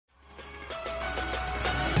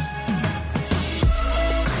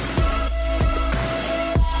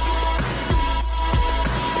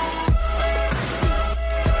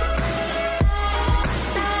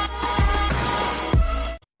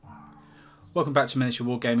Welcome back to Miniature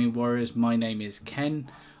Wargaming Warriors. My name is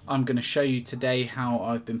Ken. I'm going to show you today how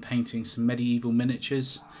I've been painting some medieval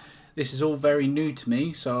miniatures. This is all very new to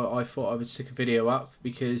me, so I thought I would stick a video up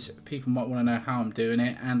because people might want to know how I'm doing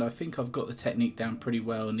it, and I think I've got the technique down pretty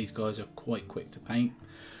well, and these guys are quite quick to paint.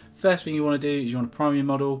 First thing you want to do is you want to prime your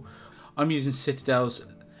model. I'm using Citadel's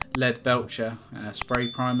Lead Belcher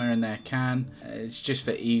spray primer in their can. It's just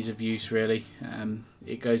for ease of use really.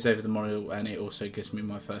 It goes over the model and it also gives me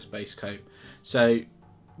my first base coat. So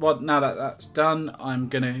now that that's done, I'm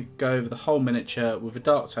going to go over the whole miniature with a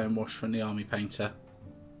dark tone wash from the Army Painter.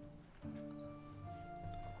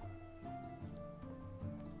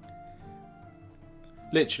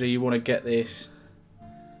 Literally you want to get this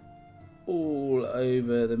all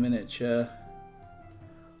over the miniature,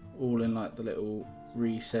 all in like the little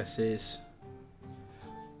recesses.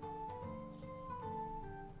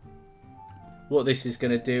 What this is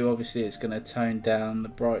going to do, obviously it's going to tone down the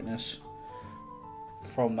brightness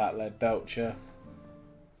from that lead belcher.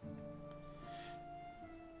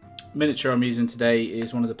 Miniature I'm using today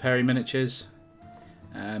is one of the Perry miniatures.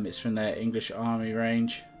 It's from their English Army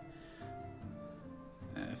range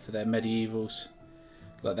for their medievals,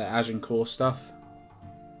 like their Agincourt stuff.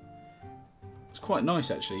 It's quite nice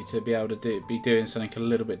actually to be able to be doing something a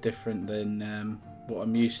little bit different than what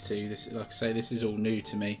I'm used to. This, like I say, this is all new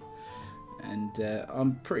to me, and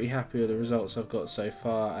I'm pretty happy with the results I've got so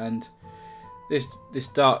far. And this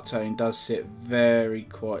dark tone does sit very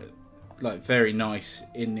nice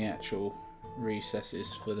in the actual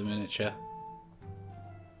recesses for the miniature.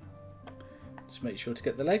 Just make sure to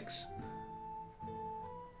get the legs.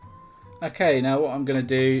 Okay, now what I'm going to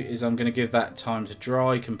do is I'm going to give that time to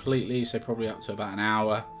dry completely, so probably up to about an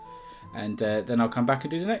hour, and then I'll come back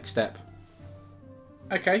and do the next step.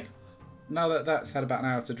 Okay, now that that's had about an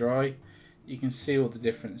hour to dry, you can see all the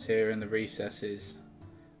difference here in the recesses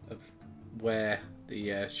of where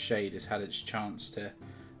the shade has had its chance to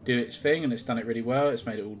do its thing, and it's done it really well. It's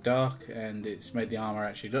made it all dark and it's made the armour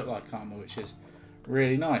actually look like armour, which is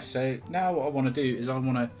really nice. So now what I want to do is I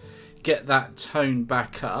want to get that tone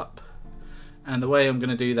back up. And the way I'm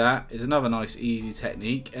going to do that is another nice easy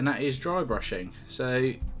technique, and that is dry brushing.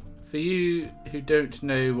 So for you who don't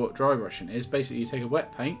know what dry brushing is, basically you take a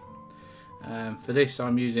wet paint. For this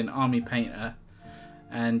I'm using Army Painter,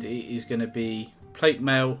 and it is going to be plate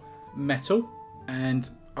mail metal, and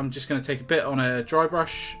I'm just going to take a bit on a dry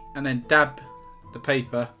brush and then dab the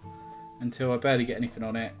paper until I barely get anything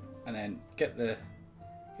on it, and then get the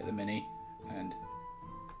mini and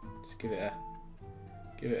just give it a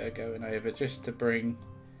going over just to bring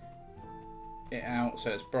it out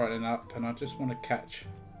so it's brightening up. And I just want to catch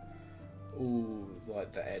all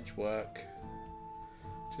like the edge work,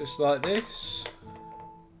 just like this.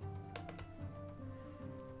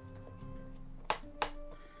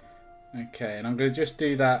 Okay, and I'm going to just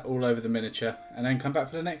do that all over the miniature and then come back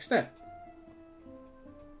for the next step.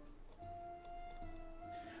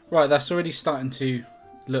 Right, that's already starting to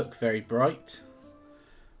look very bright.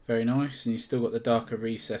 Very nice, and you've still got the darker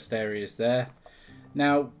recessed areas there.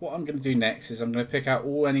 Now what I'm going to do next is I'm going to pick out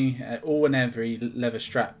all and every leather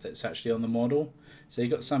strap that's actually on the model. So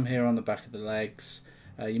you've got some here on the back of the legs,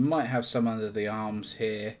 you might have some under the arms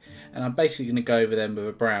here, and I'm basically going to go over them with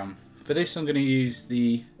a brown. For this I'm going to use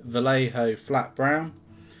the Vallejo flat brown,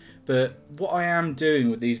 but what I am doing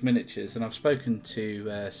with these miniatures, and I've spoken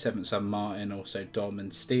to Seventh Son Martin, also Dom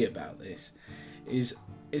and Steve about this, is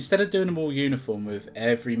instead of doing them all uniform with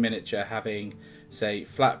every miniature having, say,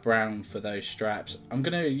 flat brown for those straps, I'm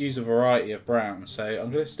going to use a variety of browns. So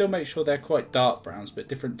I'm going to still make sure they're quite dark browns, but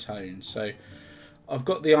different tones. So I've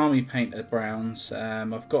got the Army Painter browns.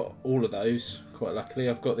 I've got all of those, quite luckily.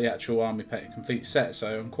 I've got the actual Army Painter complete set,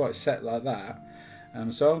 so I'm quite set like that.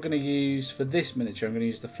 So I'm going to use, for this miniature, I'm going to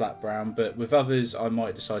use the flat brown, but with others I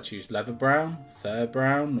might decide to use leather brown, fur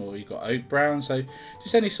brown, or you've got oak brown, so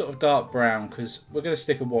just any sort of dark brown, because we're going to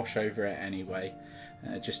stick a wash over it anyway,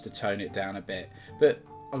 just to tone it down a bit. But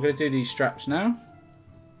I'm going to do these straps now.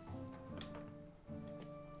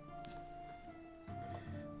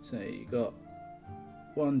 So you've got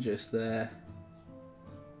one just there,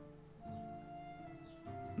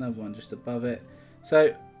 another one just above it.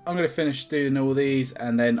 So I'm going to finish doing all these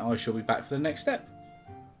and then I shall be back for the next step.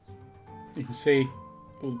 You can see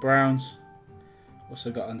all the browns. Also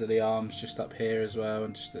got under the arms just up here as well,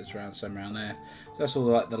 and just there's around some around there. So that's all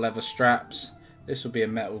like the leather straps. This will be a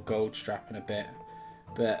metal gold strap in a bit,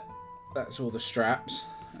 but that's all the straps.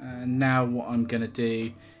 And now what I'm going to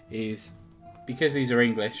do is, because these are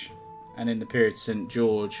English, and in the period St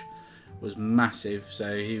George was massive,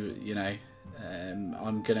 so he, you know,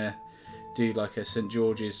 I'm going to do like a St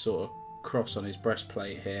George's sort of cross on his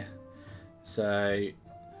breastplate here. So,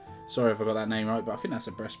 sorry if I got that name right, but I think that's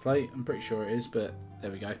a breastplate. I'm pretty sure it is, but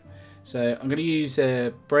there we go. So I'm going to use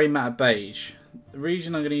Brain Matter Beige. The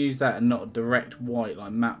reason I'm going to use that and not a direct white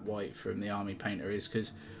like matte white from the Army Painter is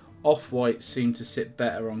because off-whites seem to sit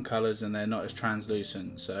better on colours and they're not as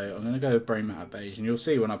translucent. So I'm going to go with Brain Matter Beige, and you'll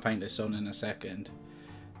see when I paint this on in a second.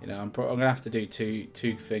 You know, I'm going to have to do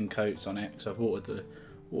two thin coats on it because I've watered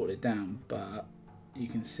it down, but you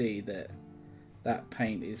can see that that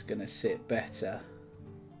paint is going to sit better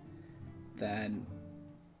than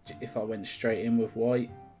if I went straight in with white.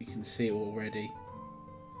 You can see already.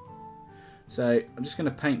 So I'm just going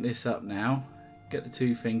to paint this up now, get the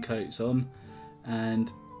two thin coats on,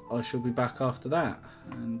 and I shall be back after that,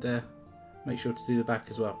 and make sure to do the back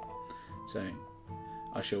as well. So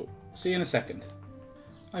I shall see you in a second.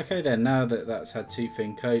 Okay then, now that that's had two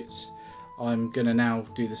thin coats, I'm going to now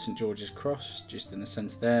do the St George's Cross just in the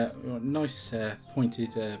centre there. We've got a nice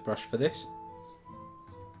pointed brush for this,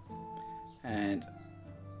 and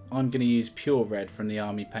I'm going to use pure red from the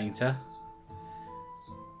Army Painter.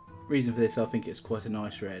 Reason for this, I think it's quite a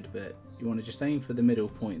nice red, but you want to just aim for the middle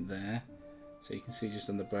point there, so you can see just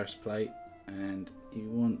on the breastplate, and you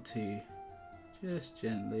want to just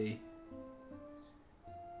gently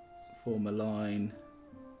form a line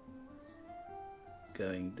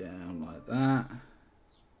going down like that.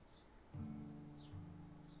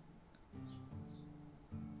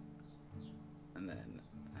 And then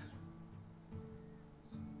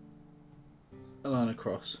a line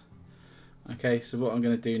across. Okay, so what I'm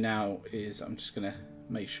going to do now is I'm just going to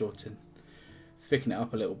make sure to thicken it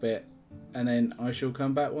up a little bit, and then I shall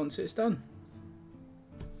come back once it's done.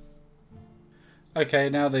 Okay,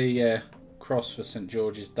 now the cross for St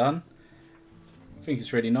George is done. I think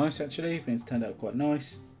it's really nice actually. I think it's turned out quite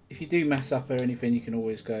nice. If you do mess up or anything, you can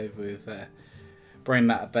always go over with Brain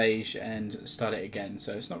Matter Beige and start it again,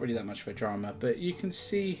 so it's not really that much of a drama. But you can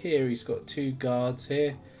see here he's got two guards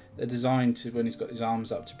here. They're designed to, when he's got his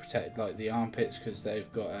arms up, to protect like the armpits because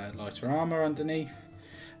they've got lighter armour underneath.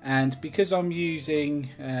 And because I'm using,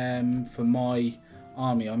 for my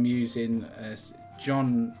army, I'm using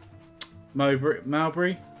John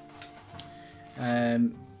Mowbray.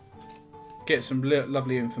 Get some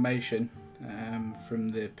lovely information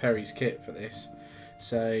from the Perry's kit for this.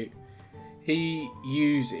 So he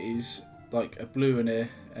uses like a blue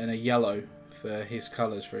and a yellow for his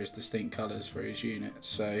colours, for his distinct colours for his units.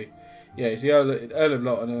 So yeah, he's the Earl of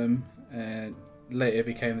Nottingham, later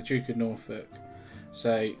became the Duke of Norfolk.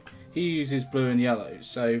 So he uses blue and yellow.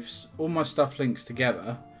 So if all my stuff links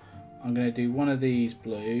together, I'm going to do one of these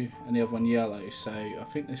blue and the other one yellow. So I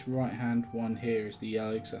think this right hand one here is the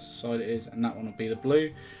yellow because that's the side it is, and that one will be the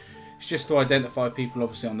blue. It's just to identify people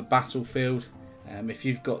obviously on the battlefield. If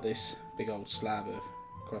you've got this big old slab of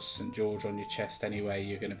Cross St George on your chest anyway,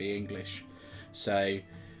 you're going to be English. So I'm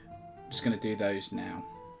just going to do those now.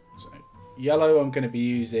 So yellow I'm going to be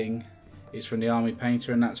using is from the Army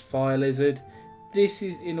Painter, and that's Fire Lizard. This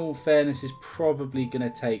is, in all fairness, is probably going to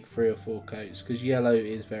take 3 or 4 coats because yellow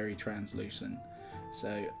is very translucent.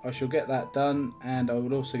 So I shall get that done, and I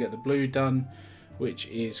will also get the blue done, which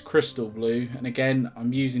is Crystal Blue. And again,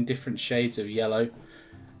 I'm using different shades of yellow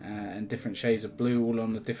and different shades of blue all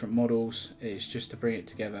on the different models. It's just to bring it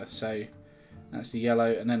together. So that's the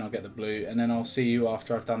yellow, and then I'll get the blue, and then I'll see you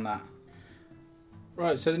after I've done that.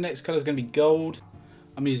 Right, so the next colour is going to be gold.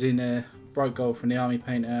 I'm using bright gold from the Army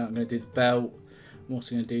Painter. I'm going to do the belt. I'm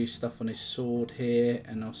also going to do stuff on his sword here,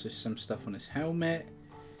 and also some stuff on his helmet,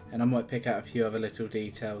 and I might pick out a few other little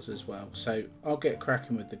details as well. So I'll get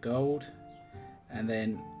cracking with the gold, and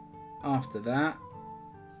then after that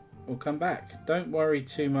we'll come back. Don't worry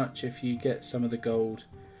too much if you get some of the gold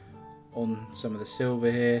on some of the silver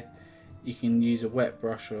here. You can use a wet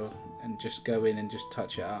brush and just go in and just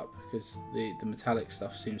touch it up, because the metallic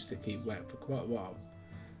stuff seems to keep wet for quite a while.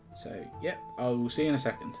 So yep, I will see you in a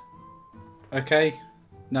second. Okay,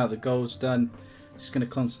 now the gold's done. Just going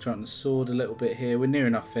to concentrate on the sword a little bit here. We're near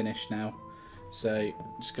enough finished now. So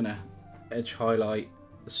I'm just going to edge highlight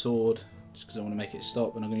the sword just because I want to make it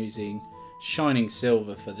stop, and I'm going to be using shining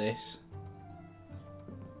silver for this.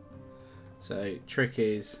 So trick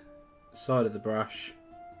is side of the brush,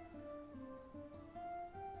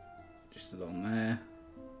 just along there.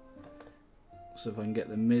 So if I can get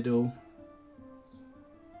the middle.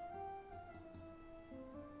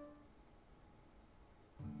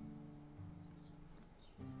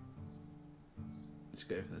 Let's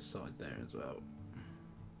go for the side there as well.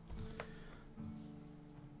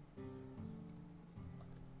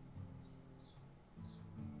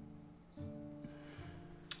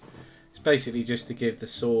 It's basically just to give the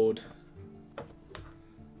sword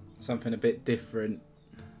something a bit different.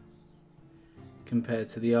 compared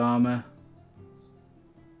to the armour.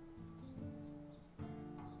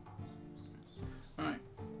 Right,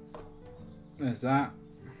 there's that.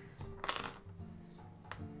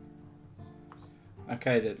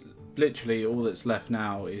 Okay, literally all that's left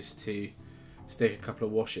now is to stick a couple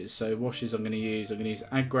of washes. So washes I'm going to use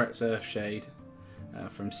Agrat's Earthshade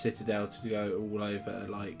from Citadel to go all over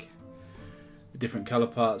like the different colour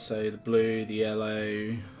parts. So the blue, the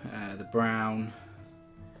yellow, the brown.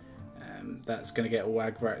 That's going to get all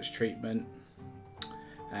Agrat's treatment,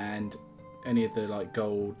 and any of the like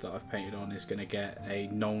gold that I've painted on is going to get a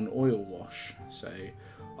non-oil wash. So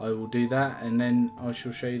I will do that, and then I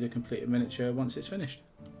shall show you the completed miniature once it's finished.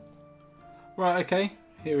 Right, okay,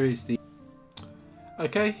 here is the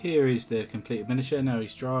completed miniature. Now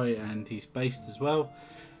he's dry and he's based as well.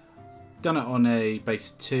 Done it on a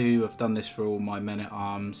base of 2. I've done this for all my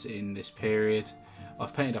men-at-arms in this period.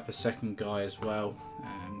 I've painted up a second guy as well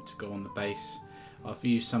to go on the base. I've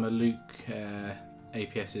used some of Luke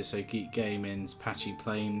APS's, so Geek Gaming's Patchy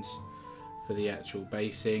Planes for the actual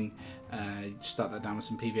basing. Stuck that down with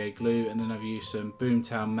some PVA glue, and then I've used some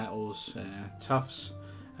Boomtown Metals tufts,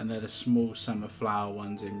 and they're the small summer flower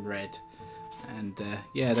ones in red. And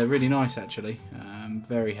yeah, they're really nice actually. I'm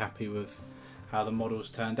very happy with how the models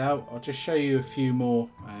turned out. I'll just show you a few more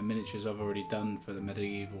miniatures I've already done for the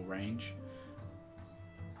medieval range.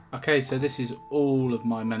 Okay, so this is all of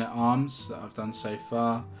my men-at-arms that I've done so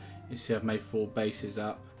far. You see I've made 4 bases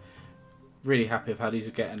up. Really happy with how these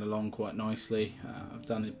are getting along quite nicely. I've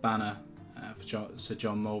done the banner for Sir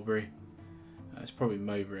John Mulberry. It's probably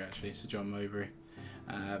Mowbray actually, Sir John Mowbray.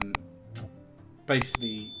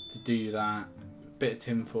 Basically to do that, a bit of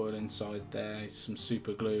tinfoil inside there, some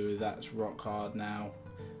super glue that's rock hard now,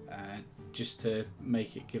 just to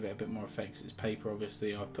make it, give it a bit more effect. It's paper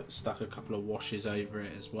obviously. I've stuck a couple of washes over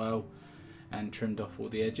it as well and trimmed off all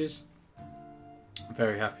the edges.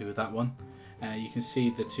 Very happy with that one. You can see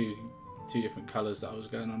the two different colours that I was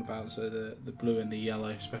going on about, so the blue and the yellow,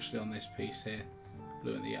 especially on this piece here,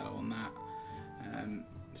 blue and the yellow on that.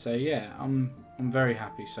 So yeah, I'm very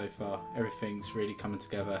happy so far. Everything's really coming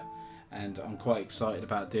together, and I'm quite excited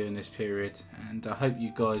about doing this period, and I hope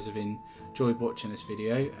you guys have enjoyed watching this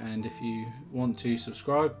video, and if you want to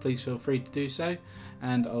subscribe, please feel free to do so,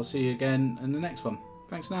 and I'll see you again in the next one.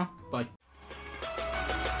 Thanks now, bye.